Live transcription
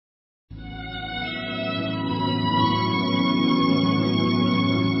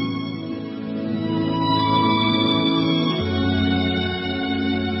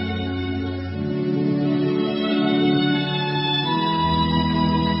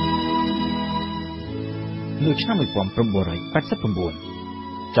នៅឆ្នាំ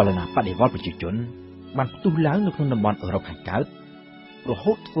1989ចលនាបដិវត្តប្រជាជនបានផ្ទុះឡើងនៅក្នុងតំបន់អឺរ៉ុបខាងកើតរ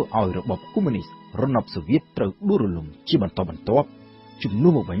ហូតធ្វើឲ្យរបបកុម្មុយនីសរណបសូវៀតត្រូវដួលរលំជាបន្តបន្ទាប់ជំនួ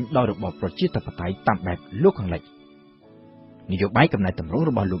សមកវិញដោយរបបប្រជាធិបតេយ្យតាមបែបលោកខាងលិចនយោបាយកំណែតម្រង់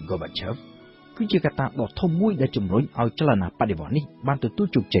របស់លោក Gorbachev គឺជាកត្តាដ៏ធំមួយដែលជំរុញឲ្យចលនាបដិវត្តន៍នេះបានទទួល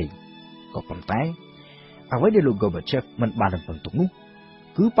ជោគជ័យក៏ប៉ុន្តែអ្វីដែលលោក Gorbachev មិនបានរំពឹងទុកនោះ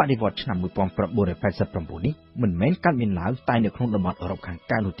គឺបដិវត្តន៍ឆ្នាំ1989នេះមិនមែនកើតមានឡើងតែនៅក្នុងតំបន់អឺរ៉ុបខាង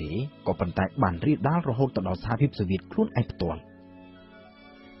កើតនោះទេក៏ប៉ុន្តែបានរីកដាលរហូតទៅដល់សហភាពសូវៀតខ្លួនឯងផ្ទាល់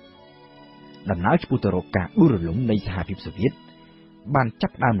ដំណើរឆ្ពោះទៅរកការដួលរលំនៃសហភាពសូវៀតបានចា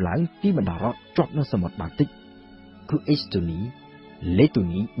ប់ផ្ដើមឡើងពីបណ្ដារដ្ឋជាប់នៅសមុទ្របាល់ទិកគឺអេស្តូនីលេតូ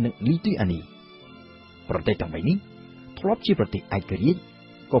នីនិងលីទុយអានីប្រទេសទាំង3នេះធ្លាប់ជាប្រទេសឯករាជ្យ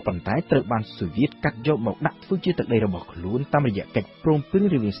ក៏ប៉ុន្តែត្រូវបានសូវៀតកាត់យកមកដាក់ធ្វើជាទឹកដីរបស់ខ្លួនតាមរយៈកិច្ចព្រមព្រៀង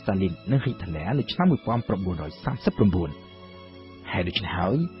រវាងស្តាលីននិងហ៊ីតឡែរនៅឆ្នាំ1939ហើយដូច្នេះហើ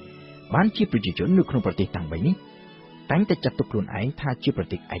យបានជាប្រជាជននៅក្នុងប្រទេសទាំង3នេះតែងតែចាត់ទុកខ្លួនឯងថាជាប្រ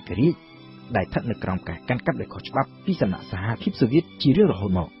ទេសឯករាជ្យដែលស្ថិតនៅក្រោមការកាន់កាប់ដោយខុសច្បាប់ពីសំណាក់សហភាពសូវៀតជារៀងរហូ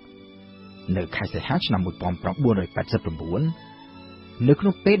តមកនៅខែសីហាឆ្នាំ1989នៅក្នុ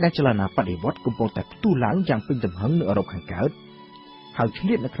ងពេលដែលចលនាបដិវត្តន៍កំពុងតែផ្ទុះឡើងយ៉ាងពេញទំហឹងនៅអឺរ៉ុបខាងកើតហើយឆ្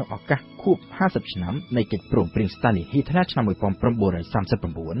លៀតនៅក្នុងឱកាសខួប50ឆ្នាំនៃកិច្ចព្រមព្រៀងស្តាលីនហ៊ីតឡែរឆ្នាំ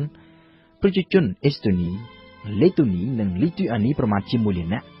1939ប្រជាជនអេស្តូនីលេតូនីនិងលីទុយអានីប្រមាណជា1លាន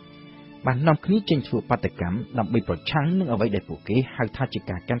នាក់បាននាំគ្នាចេញធ្វើបាតកម្មដើម្បីប្រឆាំងនឹងអ្វីដែលពួកគេហៅថាជា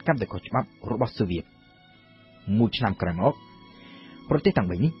ការកាន់កាប់ដោយខុសច្បាប់របស់សូវៀតមួយឆ្នាំក្រោយមកប្រទេសទាំង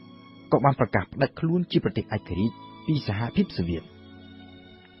3នេះក៏បានប្រកាសផ្ដាច់ខ្លួនជាប្រទេសឯករាជ្យពីសហភាពសូវៀត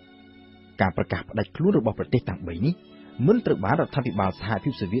ការប្រកាសផ្ដាច់ខ្លួនរបស់ប្រទេសទាំង3នេះមិនត្រូវបានរដ្ឋាភិបាលសហភា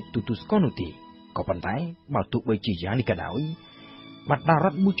ពសូវៀតទទួលស្គាល់នោះទេក៏ប៉ុន្តែបើទោះបីជាយ៉ាងនេះក៏ដោយបណ្ដារ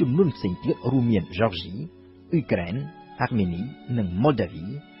ដ្ឋមួយចំនួនផ្សេងទៀតរួមមានហ្ស័រជីអ៊ុយក្រែនអាร์មេនីនិងម៉ុលដាវី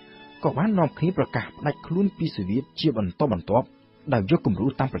ក៏បាននាំគ្នាប្រកាសផ្ដាច់ខ្លួនពីសូវៀតជាបន្តបន្ទាប់ដោយយកគំរូ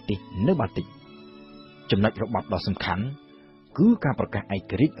តាមប្រទេសនៅបាល់ទិកចំណុចរបត់ដ៏សំខាន់គឺការប្រកាសឯ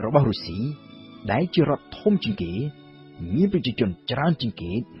ករាជ្យរបស់រុស្ស៊ីដែលជារដ្ឋធំជាងគេមានប្រជាជនច្រើនជាង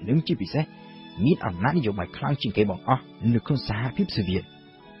គេនិងជាពិសេសមានអំណាចនយោបាយខ្លាំងជាងគេបង្អស់នៅក្នុងសហភាពសូវៀត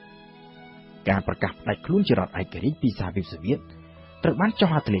ការប្រកាសផ្ដាច់ខ្លួនជារដ្ឋឯករាជ្យពីសហភាពសូវៀតត្រូវបានចុះ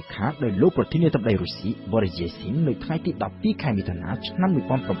ហត្ថលេខាដោយលោកប្រធានាធិបតីរុស្ស៊ី Boris Yeltsin នៅថ្ងៃទី12ខែមិថុនាឆ្នាំ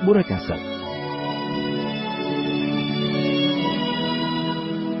1990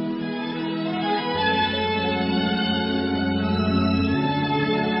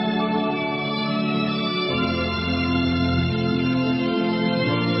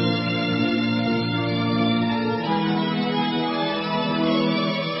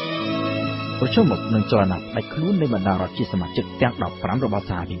ប្រឈមមុខនឹងចលនាផ្ដាច់ខ្លួននៃបណ្ដារដ្ឋជាសមាជិកទាំង15របស់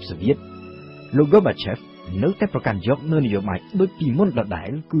សហភាពសូវៀតលោក Gorbachev នៅតែប្រកាន់យកនូវនយោបាយដូចពីមុនដដែល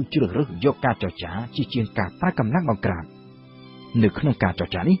គឺជ្រើសរើសយកការចរចាជាជាងការប្រើកម្លាំងបង្ក្រាបនៅក្នុងការចរ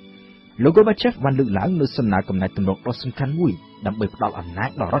ចានេះលោក Gorbachev បានលើកឡើងនូវសំណើកំណែទម្រង់ដ៏សំខាន់មួយដើម្បីផ្ដល់អំណាច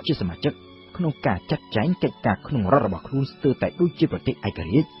ដល់រដ្ឋជាសមាជិកក្នុងការចាត់ចែងកិច្ចការក្នុងរដ្ឋរបស់ខ្លួនស្ទើរតែដូចជាប្រទេសឯក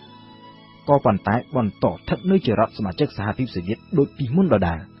រាជ្យក៏ប៉ុន្តែបន្តស្ថិតនៅជារដ្ឋសមាជិកសហភាពសូវៀតដូចពីមុនដ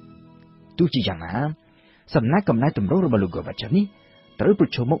ដែលទោះជាយ៉ាងណាសំណាក់កំណែទម្រង់របស់លោក Gorbachev នេះត្រូវប្រ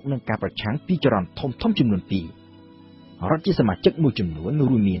ឈមមុខនឹងការប្រឆាំងពីចរន្តធំចំនួន2រដ្ឋជាសមាជិកមួយចំនួន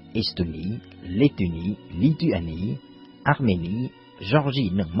រួមមានអេស្តូនីលេតូនីលីទុយអានីអាร์មេនីហ្ស័រជី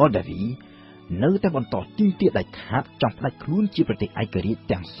និងម៉ុលដាវីនៅតែបន្តទាមទារដាច់ខាតចង់ផ្ដាច់ខ្លួនជាប្រទេសឯករាជ្យ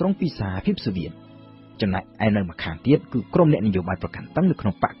ទាំងស្រុងពីសហភាពសូវៀតចំណែកឯនៅម្ខាងទៀតគឺក្រុមអ្នកនយោបាយប្រកាន់តាំងនៅក្នុ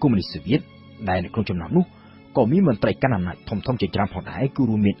ងបកកុម្មុយនីសសូវៀតដែលនៅក្នុងចំណោមនោះក៏មានមន្ត្រីកាន់អំណាចធំជាច្រើនផងដែរគឺ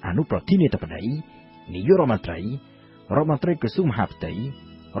រួមមានអនុប្រធានាធិបតីនាយករដ្ឋមន្ត្រីរដ្ឋមន្ត្រីក្រសួងមហាផ្ទៃ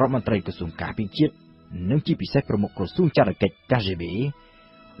រដ្ឋមន្ត្រីក្រសួងការពារជាតិនិងជាពិសេសប្រមុខក្រសួងចារកិច្ច KGB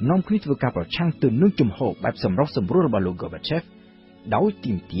នាំគ្នាធ្វើការប្រឆាំងទៅនឹងជំហរបែបសម្រុះសម្រួលរបស់លោក Gorbachev ដោយ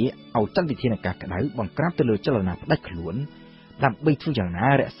ទាមទារឲ្យចាត់វិធានការក្តៅបង្ក្រាបទៅលើចលនាផ្ដាច់ខ្លួនដើម្បីធ្វើយ៉ាងណា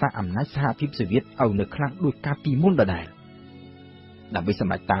រក្សាអំណាចសហភាពសូវៀតឲ្យនៅខ្លាំងដូចកាលពីមុនដដែលដើម្បីស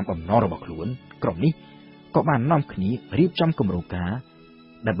ម្រេចតាមបំណងរបស់ខ្លួនក្រុមនេះក៏បាននាំគ្នារៀបចំគម្រោងការ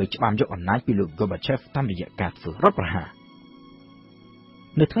ដើម្បីច្បាមយកអំណាចពីលោក Gorbachev តាមរយៈការធ្វើរដ្ឋប្រហារ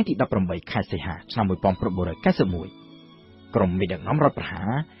នៅថ្ងៃទី18ខែសីហាឆ្នាំ1991ក្រុមមេដឹកនាំរដ្ឋប្រហារ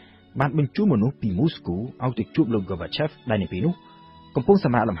បានបញ្ជូនមនុស្សពីមូស្គូឲ្យទៅជួបលោក Gorbachev ដែលនៅពេលនោះកំពុងស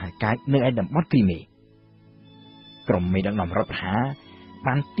ម្រាកលំហែកាយនៅឯតំបន់គ្រីមេក្រុមមេដឹកនាំរដ្ឋប្រហារ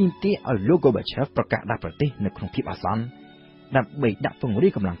បានទាមទារឲ្យលោក Gorbachev ប្រកាសដាក់ប្រទេសនៅក្នុងភាពអាសន្នដើម្បីដាក់ពង្រា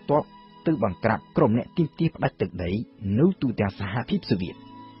យកម្លាំងទ័ពទៅបង្ក្រាបក្រុមអ្នកទាមទារផ្ដាច់ទឹកដីនៅទូទាំងសហភាពសូវៀត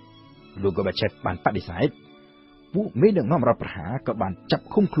លោក Gorbachev បានបដិសេធពួកមេដឹកនាំរដ្ឋប្រហារក៏បានចាប់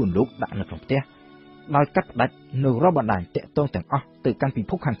ឃុំខ្លួនលោកដាក់នៅក្នុងផ្ទះ ដោយកាត់ផ្តាច់នៅរបបបណ្ដាញតាក់ទងទាំងអស់ទៅកាន់ពិ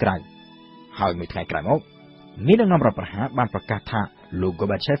ភពខាងក្រៅហើយមួយថ្ងៃក្រោយមកមានដឹកនាំរដ្ឋប្រហារបានប្រកាសថាលោក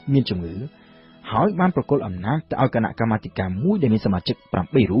Gorbachev មានជំងឺហើយបានប្រគល់អំណាចទៅឲ្យគណៈកម្មាធិការមួយដែលមានសមាជិក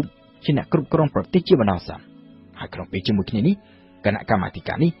8រូបជាអ្នកគ្រប់គ្រងប្រទេសជាបណ្ដោះអាសន្នហើយក្នុងពេលជាមួយគ្នានេះគណៈកម្មាធិ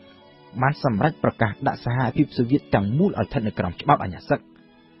ការនេះបានសម្រេចប្រកាសដាក់សហភាពសូវៀតទាំងមូលឲ្យស្ថិតនៅក្រោមច្បាប់អាញាសឹក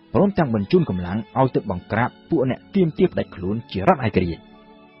ព្រមទាំងបញ្ជូនកម្លាំងឲ្យទៅបង្ក្រាបពួកអ្នកទាមទារផ្ដាច់ខ្លួនជារដ្ឋឯករាជ្យ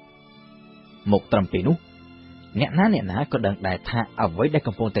មកត្រឹមពេលនោះអ្នកណាក៏ដឹងដែរថាអ្វីដែល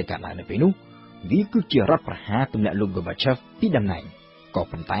កំពុងតែកើតឡើងនៅពេលនោះវាគឺជារដ្ឋប្រហារទម្លាក់លោក Gorbachev ពីតំណែងក៏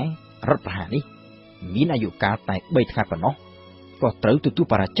ប៉ុន្តែរដ្ឋប្រហារនេះមានអាយុកាលតែ3ថ្ងៃប៉ុណ្ណោះក៏ត្រូវទទួល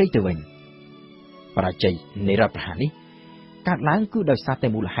បរាជ័យទៅវិញបរាជ័យនៃរដ្ឋប្រហារនេះកើតឡើងគឺដោយសារតែ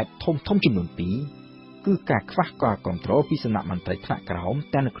មូលហេតុធំចំនួន2គឺការខ្វះការគ្រប់គ្រងពីសំណាក់មន្ត្រីថ្នាក់ក្រោម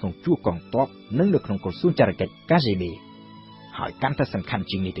ទាំងនៅក្នុងជួរកងទ័ពនិងនៅក្នុងក្រសួងចារកិច្ច KGB ហើយកាន់តែសំខាន់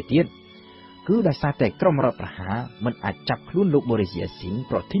ជាងនេះទៅទៀតគឺដោយសារតែក្រុមរដ្ឋប្រហារមិនអាចចាប់ខ្លួនលោក Boris Yeltsin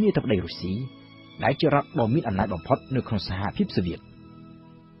ប្រធានាធិបតីរុស្ស៊ីដែលជារដ្ឋដ៏មានអំណាចបំផុតនៅក្នុងសហភាពសូវៀត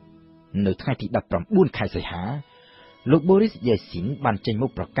នៅថ្ងៃទី19ខែសីហាលោក Boris Yeltsin បានចេញមក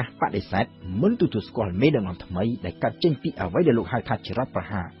ប្រកាសបដិសេធមិនទទួលស្គាល់មេដឹកនាំថ្មីដែលកើតចេញពីអ្វីដែលលោកហៅថាជារដ្ឋប្រ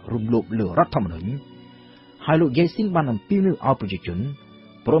ហាររំលោភលើរដ្ឋធម្មនុញ្ញហើយលោក Yeltsin បានអំពាវនាវឲ្យប្រជាជន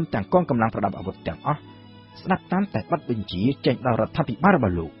ព្រមទាំងកងកម្លាំងប្រដាប់អាវុធទាំងអស់ស្ដាប់តាមតែបទបញ្ជាចេញដោយរដ្ឋាភិបាលរប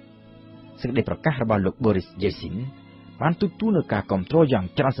ស់លោកសេចក្តីប្រកាសរបស់លោក Boris Yeltsin បានទទួលនូវការគាំទ្រយ៉ាង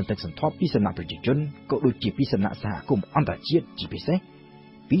ច្រើនសន្ធឹកសន្ធាប់ពីសំណាក់ប្រជាជនក៏ដូចជាពីសំណាក់សហគមន៍អន្តរជាតិជាពិសេស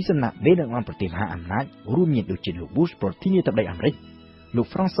ពីសំណាក់មេដឹកនាំប្រទេសមហាអំណាចរួមមានដូចជាលោក Bush ប្រធានាធិបតីអាមេរិកលោក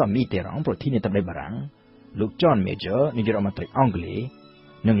François Mitterrand ប្រធានាធិបតីបារាំងលោក John Major នាយករដ្ឋមន្ត្រីអង់គ្លេស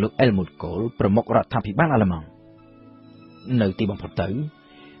និងលោក Helmut Kohl ប្រមុខរដ្ឋាភិបាលអាល្លឺម៉ង់នៅទីបំផុតទៅ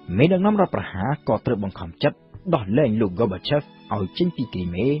មេដឹកនាំរដ្ឋប្រហារក៏ត្រូវបង្ខំចិត្តដោះលែងលោក Gorbachev ឲ្យចេញពីគ្រី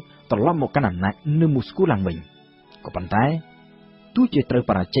មេត្រឡប់មកកាន់អំណាចនៅមូស្គូឡើងវិញក៏ប៉ុន្តែទោះជាត្រូវ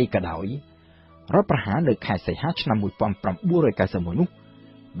បរាជ័យក៏ដោយរដ្ឋប្រហារនៅខែសីហាឆ្នាំ1991នោះ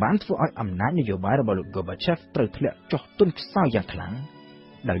បានធ្វើឲ្យអំណាចនយោបាយរបស់លោក Gorbachev ត្រូវធ្លាក់ចុះទន់ខ្សោយយ៉ាងខ្លាំង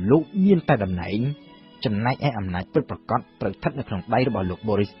ដោយលោកមានតែតំណែងចំណែកឯអំណាចពិតប្រាកដត្រូវស្ថិតនៅក្នុងដៃរបស់លោក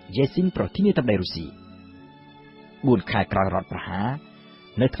Boris Yeltsin ប្រធានាធិបតីរុស្ស៊ី4ខែក្រោយរដ្ឋប្រហារ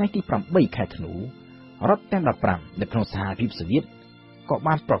នៅថ្ងៃទី8ខែធ្នូរដ្ឋទាំង15នៅក្នុងសហភាពសូវៀតក៏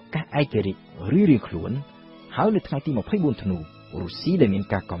បានប្រកាសឯករាជ្យរៀងៗខ្លួនហើយនៅថ្ងៃទី24ធ្នូរុស្ស៊ីដែលមាន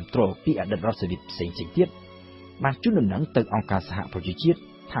ការគ្រប់គ្រងពីអតីតរដ្ឋសូវៀតផ្សេងៗទៀតបានជូនដំណឹងទៅអង្គការសហប្រជាជាតិ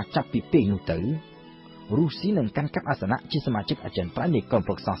ថាចាប់ពីពេលនោះទៅរុស្ស៊ីនឹងកាន់កាប់អាសនៈជាសមាជិកអចិន្ត្រៃយ៍នៃក្រុម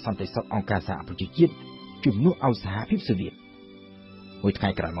ប្រឹក្សាសន្តិសុខអង្គការសហប្រជាជាតិជំនួសឲ្យសហភាពសូវៀតមួយថ្ងៃ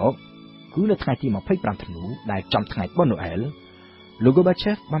ក្រោយមកគឺនៅថ្ងៃទី25ធ្នូដែលចំថ្ងៃបុណ្យណូអែលលោក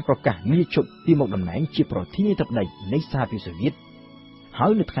Gorbachev បានប្រកាសលាឈប់ពីមុខតំណែងជាប្រធានាធិបតីនៃសហភាពសូវៀតហើ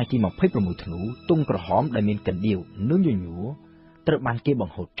យនៅថ្ងៃទី26ធ្នូទង់ក្រហមដែលមានកណ្ដៀវនិងញញួរត្រូវបានគេប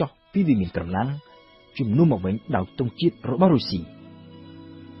ង្ហូតចុះពីវិមានកម្លាំងជំនួសមកវិញដោយទង់ជាតិរបស់រុស្ស៊ី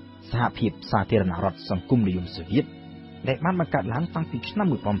សហភាពសាធារណរដ្ឋសង្គមនិយមសូវៀតដែលបានបង្កើតឡើងតាំងពីឆ្នាំ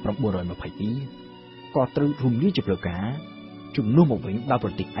1922ក៏ត្រូវរំលាយជាផ្លូវការជំនួសមកវិញដោយប្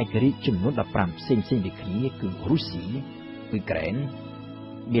រទេសឯករាជ្យចំនួន15ផ្សេងៗដូចគ្នាគឺរុស្ស៊ីអ៊ុយក្រែន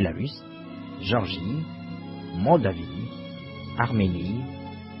Belarus, Géorgie, Moldavie, Arménie,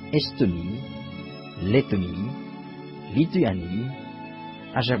 Estonie, Lettonie, Lituanie,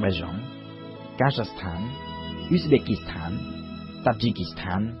 Azerbaïdjan, Kazakhstan, Uzbekistan,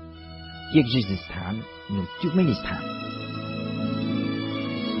 Tadjikistan, Kyrgyzstan និង Turkmenistan